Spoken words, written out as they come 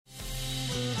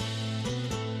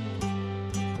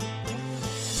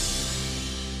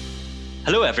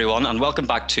Hello, everyone, and welcome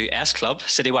back to S Club,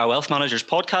 Citywire Wealth Managers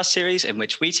podcast series, in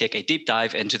which we take a deep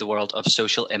dive into the world of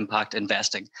social impact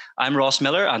investing. I'm Ross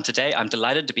Miller, and today I'm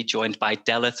delighted to be joined by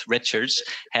Delyth Richards,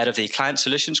 head of the Client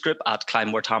Solutions Group at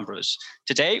Kleinwort Hambros.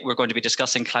 Today, we're going to be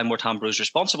discussing Kleinwort Hambros'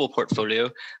 responsible portfolio,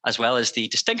 as well as the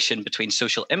distinction between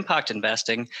social impact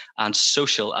investing and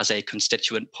social as a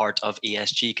constituent part of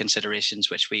ESG considerations,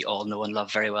 which we all know and love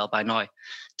very well by now.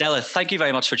 Delyth, thank you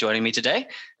very much for joining me today.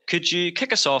 Could you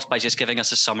kick us off by just giving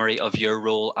us a summary of your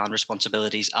role and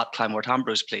responsibilities at Kleinwort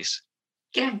Hambros, please?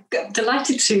 Yeah,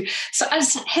 delighted to. So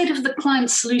as head of the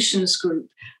Client Solutions Group,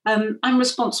 I'm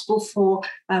responsible for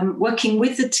working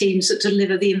with the teams that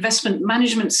deliver the investment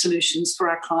management solutions for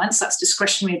our clients. That's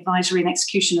discretionary advisory and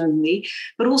execution only,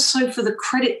 but also for the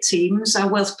credit teams, our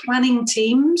wealth planning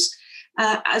teams,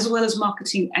 as well as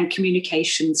marketing and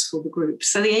communications for the group.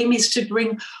 So the aim is to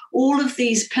bring all of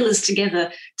these pillars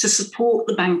together to support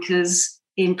the bankers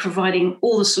in providing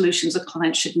all the solutions a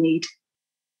client should need.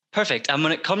 Perfect. And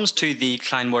when it comes to the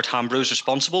Kleinwort Hambros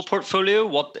responsible portfolio,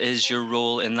 what is your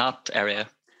role in that area?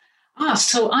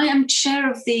 So I am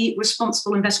chair of the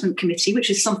Responsible Investment Committee,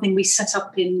 which is something we set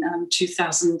up in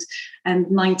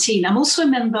 2019. I'm also a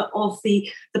member of the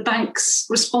bank's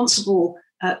responsible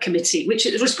committee, which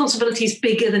responsibility is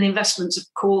bigger than investments,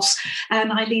 of course.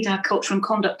 And I lead our Culture and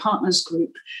Conduct Partners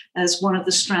group as one of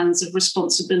the strands of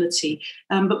responsibility.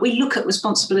 But we look at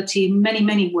responsibility in many,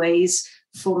 many ways,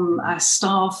 from our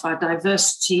staff, our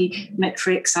diversity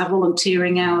metrics, our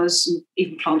volunteering hours, and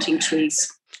even planting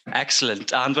trees.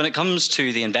 Excellent. And when it comes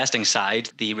to the investing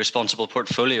side, the responsible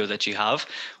portfolio that you have,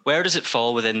 where does it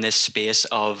fall within this space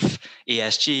of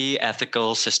ESG,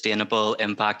 ethical, sustainable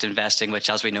impact investing,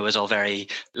 which, as we know, is all very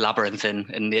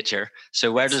labyrinthine in nature?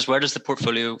 So where does the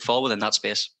portfolio fall within that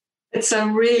space? It's a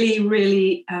really,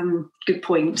 really good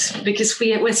point, because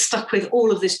we're stuck with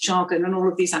all of this jargon and all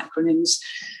of these acronyms.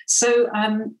 So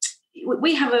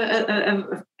we have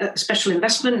a special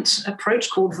investment approach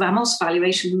called VAMOS,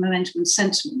 Valuation, Momentum and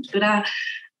Sentiment. But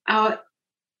our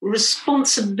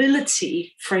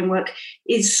responsibility framework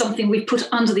is something we put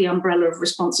under the umbrella of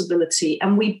responsibility,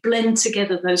 and we blend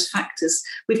together those factors.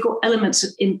 We've got elements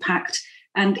of impact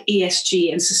and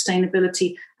ESG and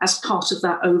sustainability as part of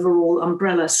that overall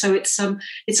umbrella. So it's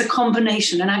a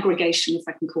combination, an aggregation, if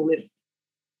I can call it.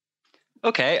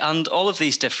 Okay, and all of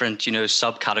these different,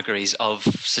 subcategories of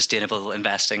sustainable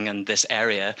investing in this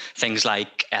area, things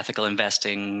like ethical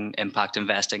investing, impact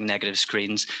investing, negative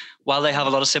screens, while they have a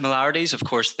lot of similarities, of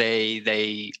course,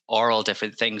 they are all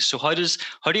different things. So how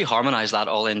do you harmonize that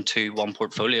all into one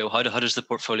portfolio? How does the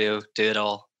portfolio do it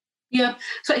all? Yeah,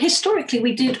 so historically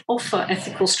we did offer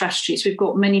ethical strategies. We've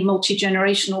got many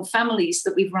multi-generational families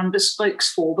that we've run bespokes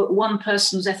for, but one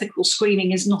person's ethical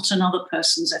screening is not another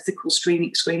person's ethical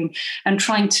screening. And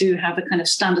trying to have a kind of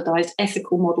standardized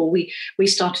ethical model, we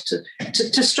started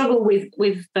to struggle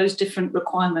with those different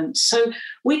requirements. So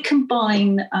we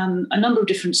combine a number of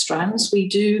different strands. We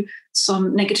do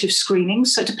some negative screening.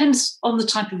 So it depends on the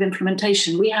type of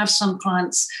implementation. We have some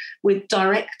clients with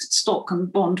direct stock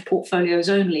and bond portfolios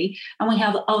only, and we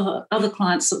have other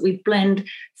clients that we blend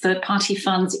third-party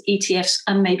funds, ETFs,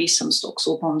 and maybe some stocks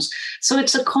or bonds. So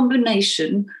it's a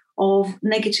combination of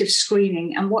negative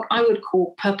screening and what I would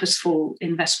call purposeful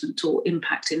investment or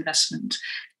impact investment.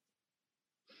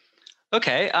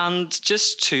 Okay, and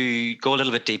just to go a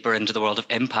little bit deeper into the world of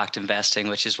impact investing,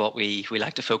 which is what we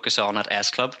like to focus on at S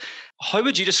Club, how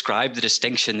would you describe the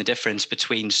distinction, the difference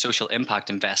between social impact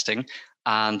investing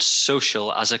and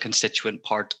social as a constituent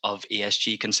part of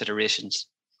ESG considerations?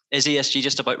 Is ESG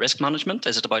just about risk management?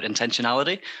 Is it about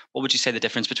intentionality? What would you say the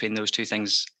difference between those two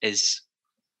things is?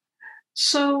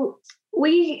 So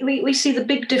we see the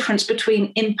big difference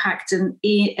between impact and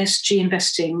ESG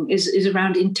investing is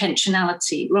around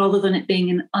intentionality rather than it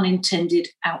being an unintended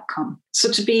outcome.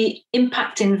 So to be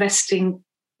impact investing,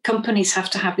 companies have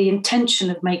to have the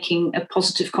intention of making a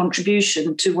positive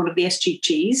contribution to one of the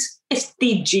SDGs,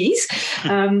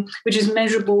 which is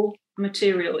measurable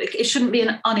material. It shouldn't be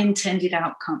an unintended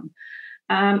outcome.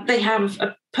 They have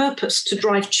a purpose to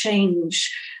drive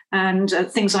change, and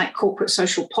things like corporate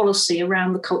social policy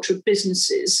around the culture of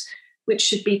businesses, which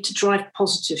should be to drive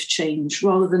positive change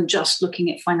rather than just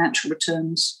looking at financial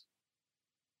returns.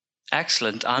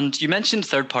 Excellent. And you mentioned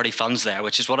third-party funds there,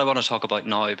 which is what I want to talk about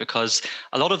now, because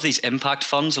a lot of these impact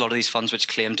funds, a lot of these funds which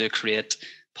claim to create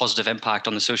positive impact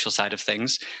on the social side of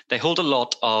things, they hold a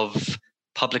lot of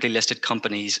publicly listed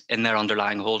companies in their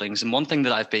underlying holdings. And one thing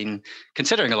that I've been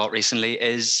considering a lot recently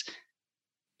is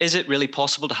it really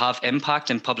possible to have impact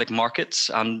in public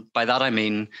markets? And by that, I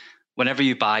mean, whenever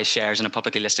you buy shares in a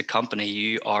publicly listed company,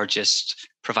 you are just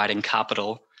providing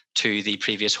capital to the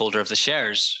previous holder of the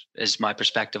shares, is my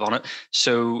perspective on it.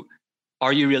 So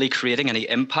are you really creating any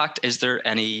impact? Is there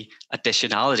any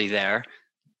additionality there?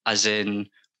 As in,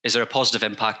 is there a positive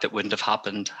impact that wouldn't have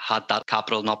happened had that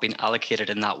capital not been allocated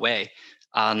in that way?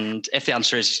 And if the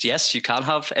answer is yes, you can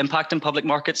have impact in public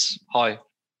markets, how?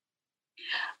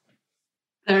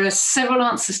 There are several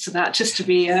answers to that, just to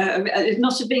be,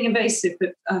 not to being evasive,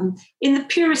 but in the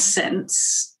purest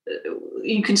sense,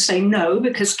 you can say no,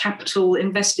 because capital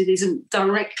invested isn't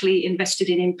directly invested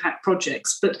in impact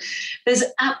projects. But there's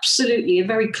absolutely a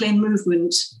very clear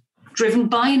movement driven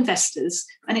by investors,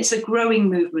 and it's a growing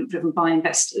movement driven by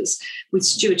investors with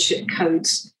stewardship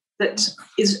codes that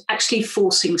is actually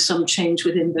forcing some change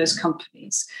within those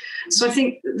companies. So I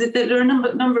think that there are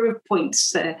a number of points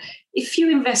there. If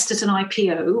you invest at an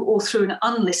IPO or through an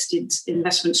unlisted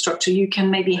investment structure, you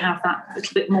can maybe have that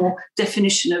little bit more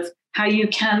definition of how you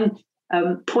can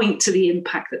point to the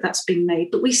impact that's being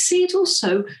made. But we see it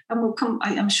also, and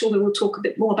I'm sure we will talk a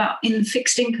bit more about in the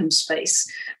fixed income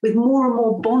space, with more and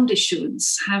more bond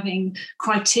issuance having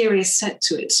criteria set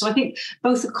to it. So I think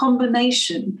both a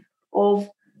combination of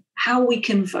how we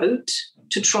can vote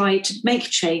to try to make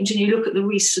change, and you look at the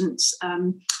recent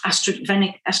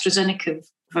AstraZeneca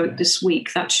vote this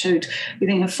week, that showed,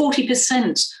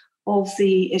 40% of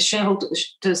the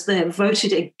shareholders there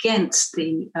voted against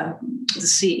the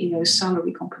CEO's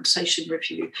salary compensation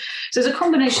review. So there's a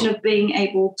combination of being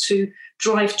able to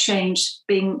drive change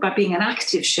by being an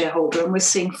active shareholder, and we're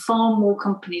seeing far more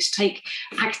companies take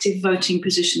active voting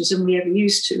positions than we ever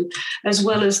used to, as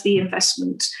well as the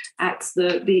investment at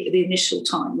the initial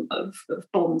time of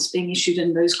bonds being issued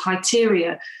and those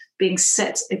criteria being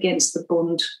set against the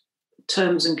bond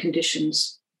terms and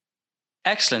conditions.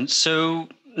 Excellent. So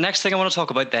next thing I want to talk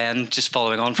about then, just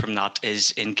following on from that,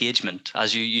 is engagement,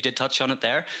 as you did touch on it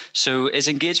there. So is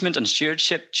engagement and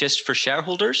stewardship just for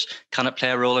shareholders? Can it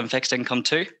play a role in fixed income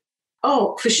too?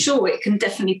 Oh, for sure, it can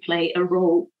definitely play a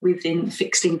role within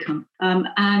fixed income.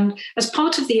 And as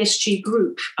part of the SG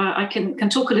group, I can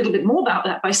talk a little bit more about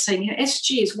that by saying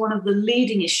SG is one of the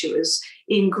leading issuers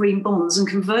in green bonds and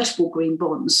convertible green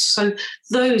bonds. So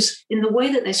those, in the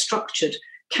way that they're structured,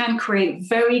 can create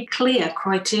very clear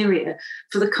criteria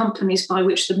for the companies by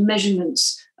which the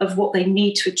measurements of what they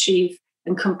need to achieve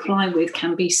and comply with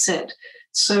can be set.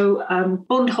 So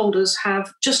bondholders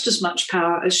have just as much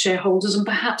power as shareholders, and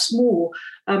perhaps more.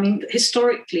 I mean,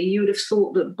 historically, you would have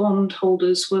thought that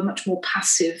bondholders were much more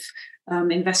passive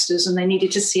investors, and they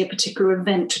needed to see a particular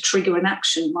event to trigger an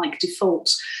action like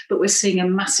defaults. But we're seeing a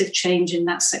massive change in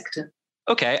that sector.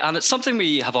 Okay, and it's something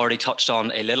we have already touched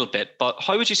on a little bit, but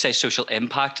how would you say social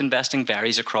impact investing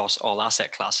varies across all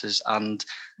asset classes, and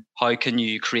how can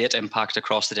you create impact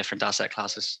across the different asset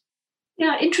classes?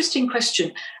 Yeah, interesting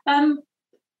question.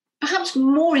 Perhaps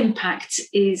more impact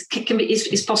is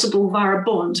possible via a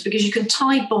bond, because you can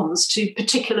tie bonds to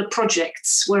particular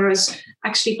projects, whereas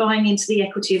actually buying into the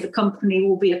equity of a company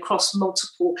will be across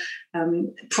multiple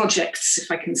projects, if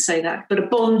I can say that. But a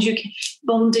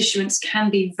bond issuance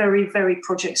can be very, very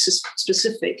project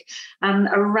specific, and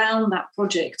around that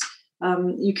project,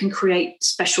 you can create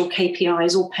special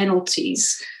KPIs or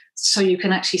penalties, so you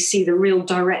can actually see the real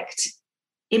direct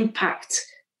impact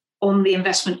on the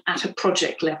investment at a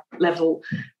project level,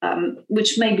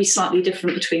 which may be slightly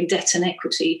different between debt and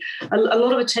equity. A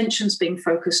lot of attention's being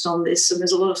focused on this, and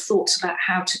there's a lot of thoughts about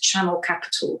how to channel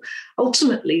capital.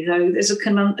 Ultimately, though, there's a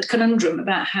conundrum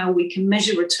about how we can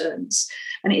measure returns,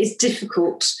 and it is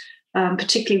difficult,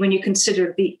 particularly when you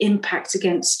consider the impact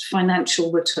against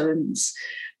financial returns.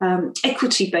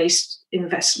 Equity-based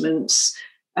investments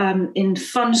in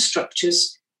fund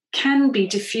structures can be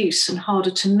diffuse and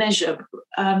harder to measure,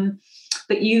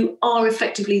 but you are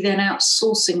effectively then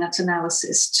outsourcing that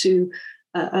analysis to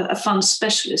a fund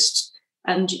specialist,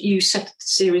 and you set a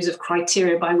series of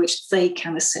criteria by which they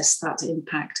can assess that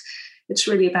impact. It's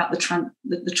really about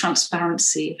the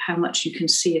transparency of how much you can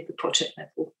see at the project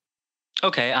level.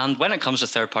 Okay, and when it comes to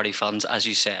third-party funds, as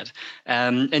you said,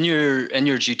 in your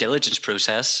due diligence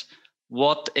process,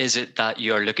 what is it that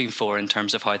you're looking for in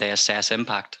terms of how they assess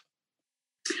impact?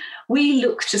 We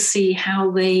look to see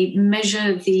how they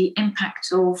measure the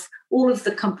impact of all of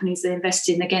the companies they invest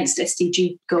in against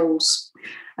SDG goals.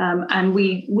 And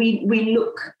we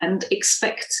look and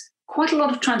expect quite a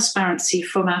lot of transparency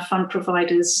from our fund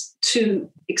providers to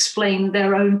explain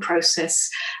their own process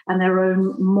and their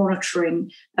own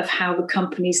monitoring of how the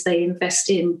companies they invest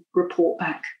in report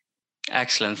back.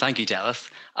 Excellent. Thank you, Delyth.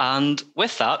 And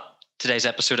with that, today's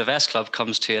episode of S Club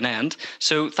comes to an end.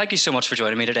 So thank you so much for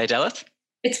joining me today, Delyth.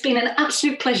 It's been an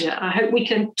absolute pleasure. I hope we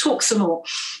can talk some more.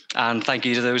 And thank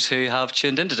you to those who have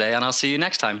tuned in today, and I'll see you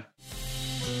next time.